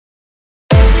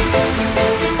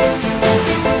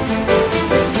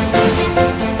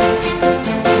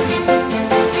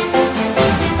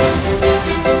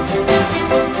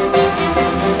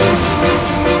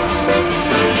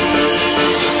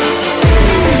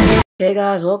Hey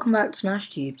guys, welcome back to Smash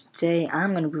Tube. Today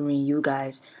I'm going to be bringing you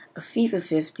guys a FIFA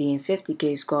 15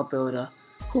 50k squad builder.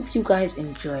 Hope you guys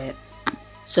enjoy it.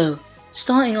 So,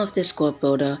 starting off this squad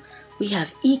builder, we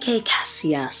have EK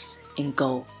Casillas in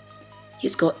goal.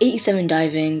 He's got 87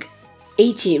 diving,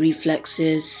 88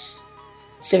 reflexes,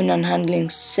 79 handling,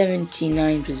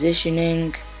 79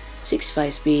 positioning,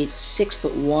 65 speed,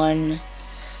 6'1".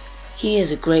 He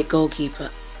is a great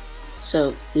goalkeeper.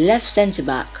 So, left centre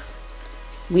back,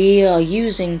 we are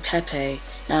using Pepe.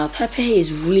 Now Pepe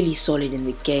is really solid in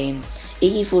the game,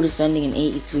 84 defending and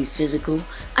 83 physical.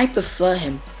 I prefer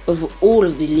him over all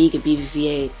of the Liga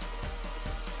BBVA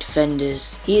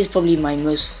defenders. He is probably my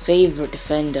most favourite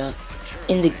defender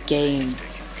in the game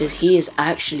because he is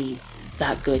actually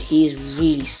that good. He is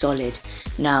really solid.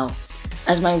 Now,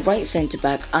 as my right centre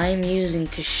back, I am using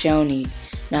Koscielny.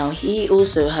 Now he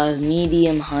also has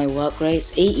medium high work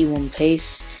rates, 81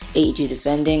 pace, 82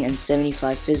 defending and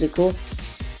 75 physical,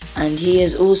 and he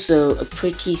is also a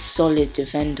pretty solid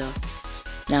defender.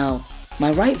 Now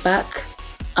my right back,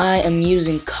 I am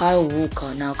using Kyle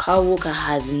Walker. Now Kyle Walker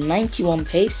has 91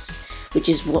 pace, which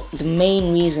is the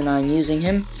main reason I'm using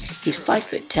him. He's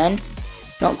 5'10",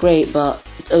 not great but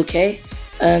it's okay.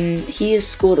 He has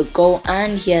scored a goal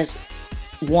and he has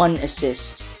 1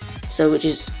 assist, so which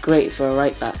is great for a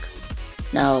right back.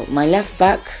 Now my left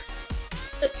back,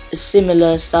 a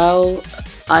similar style,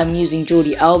 I'm using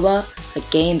Jordi Alba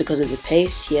again because of the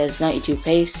pace. He has 92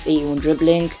 pace, 81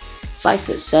 dribbling,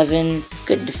 5'7",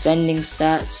 good defending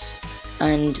stats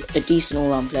and a decent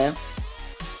all-round player.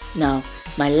 Now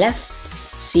my left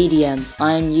CDM,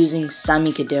 I'm using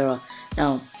Sami Khedira.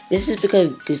 Now this is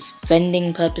because of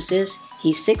defending purposes.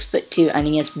 He's 6'2" and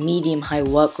he has medium high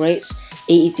work rates,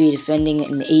 83 defending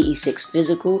and 86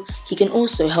 physical. He can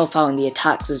also help out in the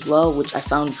attacks as well, which I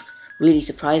found really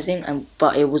surprising,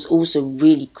 but it was also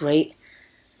really great.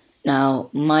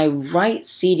 Now my right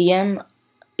CDM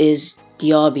is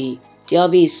Diaby.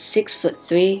 Diaby is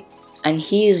 6'3" and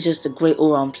he is just a great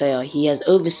all-round player. He has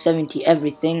over 70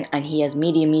 everything and he has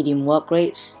medium work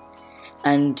rates,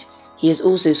 and he has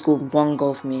also scored 1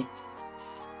 goal for me.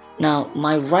 Now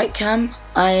my right cam,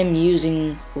 I am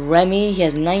using Remy. He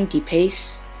has 90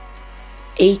 pace,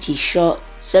 80 shot,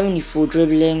 74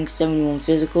 dribbling, 71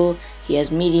 physical. He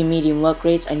has medium work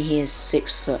rates and he is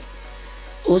 6 foot.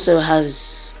 Also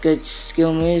has good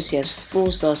skill moves. He has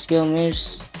 4-star skill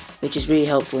moves, which is really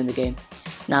helpful in the game.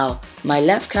 Now my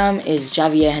left cam is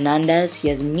Javier Hernandez. He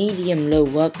has medium low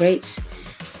work rates.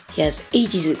 He has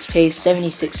 86 pace,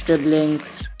 76 dribbling,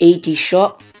 80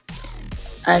 shot,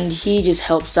 and he just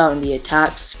helps out in the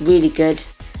attacks, really good.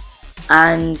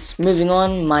 And moving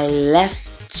on, my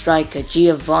left striker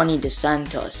Giovanni Dos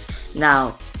Santos.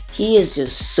 Now he is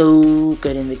just so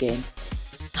good in the game.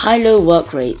 High-low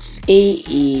work rates,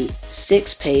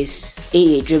 86 pace,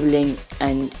 88 dribbling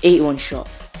and 81 shot.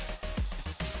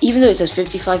 Even though it says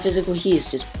 55 physical, he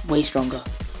is just way stronger.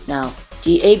 Now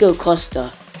Diego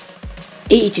Costa,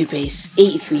 82 pace,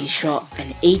 83 shot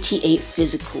and 88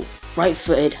 physical.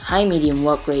 Right-footed, high-medium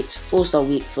work rates, 4-star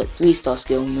weak foot, 3-star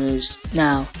skill moves.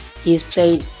 Now he has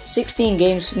played 16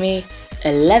 games for me,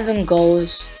 11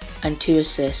 goals and 2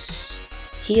 assists.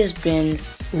 He has been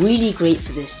really great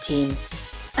for this team.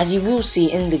 As you will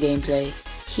see in the gameplay,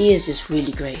 he is just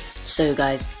really great. So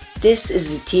guys, this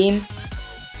is the team.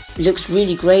 Looks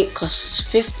really great, costs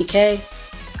 50k,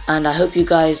 and I hope you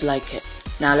guys like it.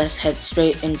 Now let's head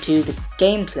straight into the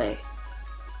gameplay.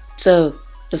 So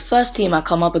the first team I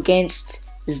come up against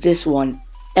is this one.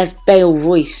 That's Bale,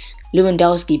 Royce,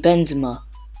 Lewandowski, Benzema,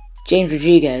 James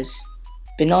Rodriguez,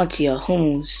 Benatia,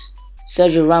 Hummels,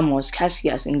 Sergio Ramos,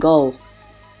 Casillas in goal,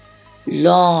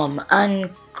 Lahm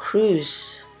and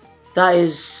Cruz. That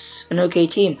is an okay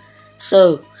team.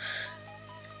 So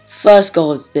first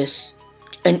goal is this.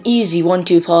 An easy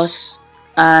 1-2 pass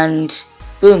and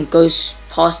boom, goes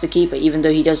past the keeper even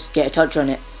though he does get a touch on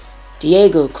it.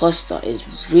 Diego Costa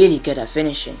is really good at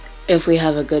finishing. If we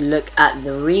have a good look at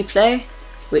the replay,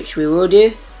 which we will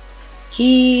do,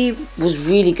 he was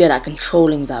really good at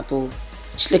controlling that ball.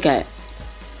 Just look at it.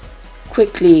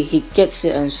 Quickly he gets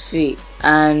it on his feet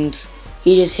and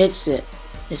he just hits it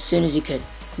as soon as he could.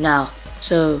 Now,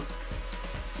 so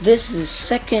this is the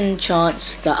second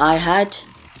chance that I had.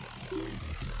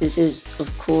 This is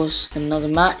of course another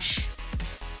match,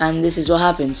 and this is what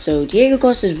happens. So Diego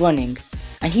Costa is running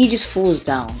and he just falls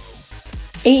down.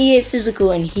 88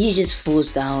 physical and he just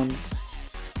falls down.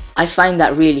 I find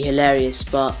that really hilarious,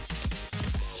 but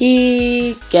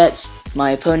he gets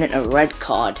my opponent a red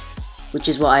card, which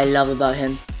is what I love about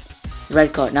him.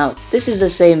 Red card. Now this is the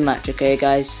same match, okay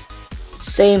guys?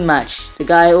 Same match. The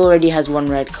guy already has 1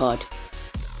 red card.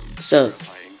 So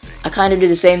I kind of do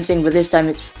the same thing, but this time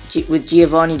it's with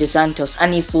Giovanni Dos Santos,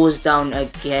 and he falls down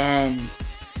again.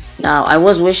 Now, I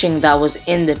was wishing that was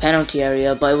in the penalty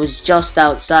area, but it was just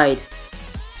outside.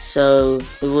 So,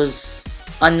 it was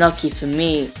unlucky for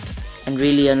me, and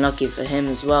really unlucky for him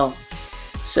as well.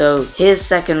 So, his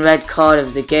second red card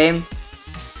of the game,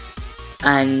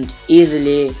 and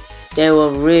easily, they were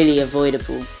really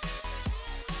avoidable.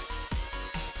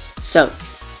 So,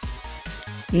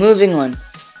 moving on.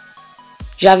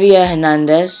 Javier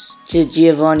Hernandez to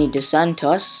Giovanni Dos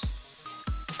Santos,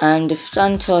 and the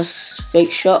Santos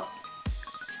fake shot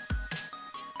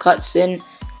cuts in.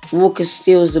 Walker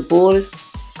steals the ball,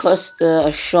 Costa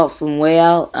a shot from way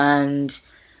out, and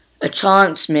a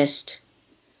chance missed.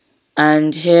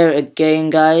 And here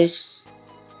again, guys,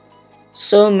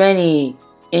 so many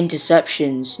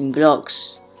interceptions and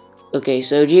blocks. Okay,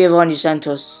 so Giovanni Dos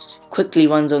Santos quickly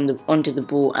runs onto the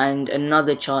ball, and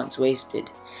another chance wasted.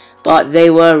 But they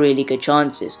were really good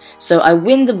chances. So I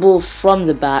win the ball from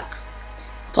the back,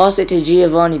 pass it to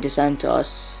Giovanni Dos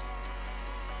Santos.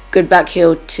 Good back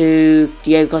heel to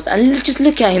Diego Costa, and just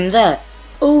look at him there.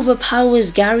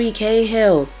 Overpowers Gary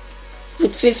Cahill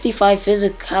with 55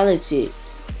 physicality.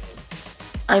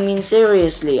 I mean,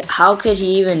 seriously, how could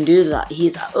he even do that?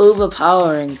 He's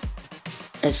overpowering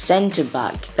a centre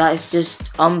back. That is just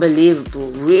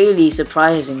unbelievable. Really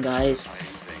surprising, guys.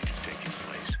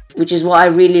 Which is what I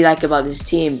really like about this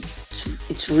team.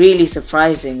 It's really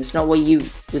surprising. It's not what you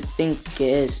would think it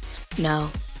is. Now,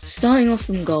 starting off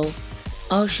from goal,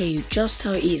 I'll show you just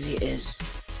how easy it is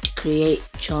to create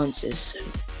chances. So,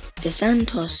 Dos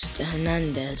Santos to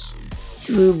Hernandez,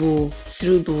 through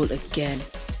ball again.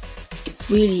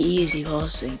 Really easy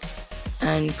passing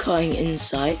and cutting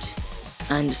inside,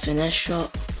 and finesse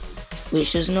shot,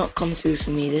 which does not come through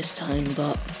for me this time,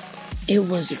 but it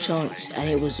was a chance, and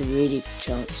it was a really good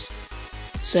chance.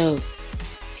 So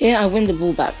here I win the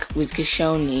ball back with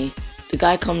Koscielny. The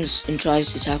guy comes and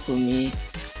tries to tackle me.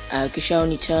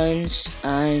 Koscielny turns,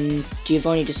 and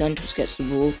Giovanni Dos Santos gets the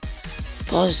ball,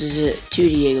 passes it to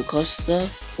Diego Costa.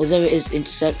 Although it is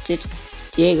intercepted,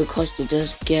 Diego Costa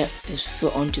does get his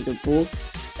foot onto the ball.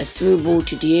 A through ball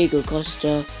to Diego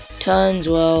Costa, turns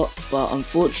well, but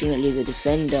unfortunately the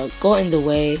defender got in the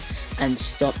way and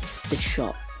stopped the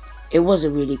shot. It was a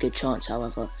really good chance,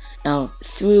 however. Now,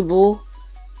 through ball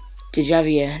to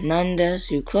Javier Hernandez,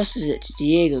 who crosses it to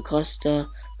Diego Costa,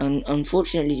 and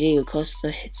unfortunately Diego Costa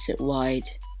hits it wide.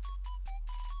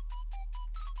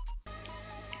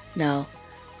 Now,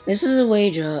 this is a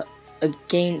wager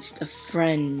against a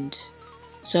friend.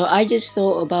 So I just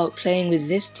thought about playing with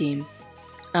this team,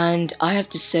 and I have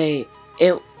to say,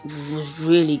 it was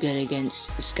really good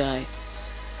against this guy.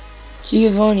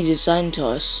 Giovanni Dos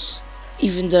Santos,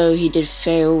 even though he did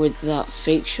fail with that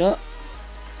fake shot,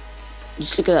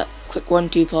 just look at that quick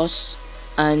 1-2 pass,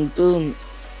 and boom,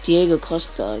 Diego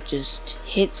Costa just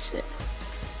hits it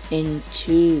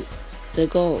into the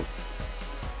goal.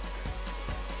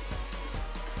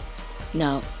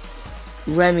 Now,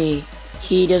 Remy,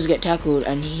 he does get tackled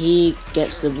and he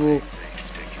gets the ball,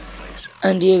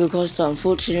 and Diego Costa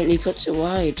unfortunately puts it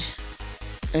wide.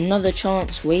 Another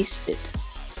chance wasted.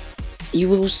 You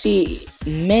will see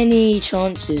many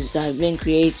chances that have been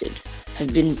created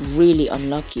have been really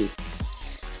unlucky.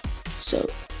 So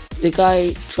the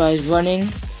guy tries running,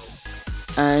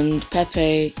 and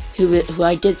Pepe, who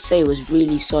I did say was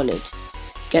really solid,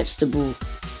 gets the ball.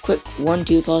 Quick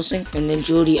 1-2 passing, and then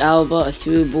Jordi Alba a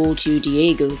through ball to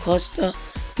Diego Costa,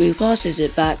 who passes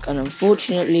it back, and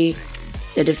unfortunately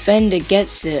the defender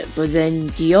gets it, but then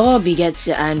Diaby gets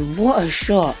it, and what a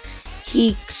shot!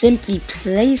 He simply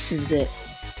places it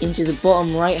into the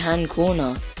bottom right hand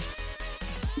corner.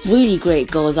 Really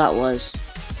great goal that was.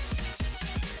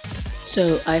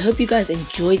 So I hope you guys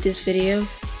enjoyed this video.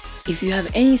 If you have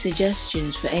any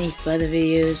suggestions for any further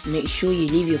videos, make sure you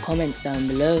leave your comments down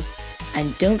below.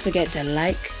 And don't forget to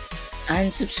like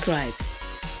and subscribe.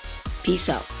 Peace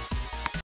out.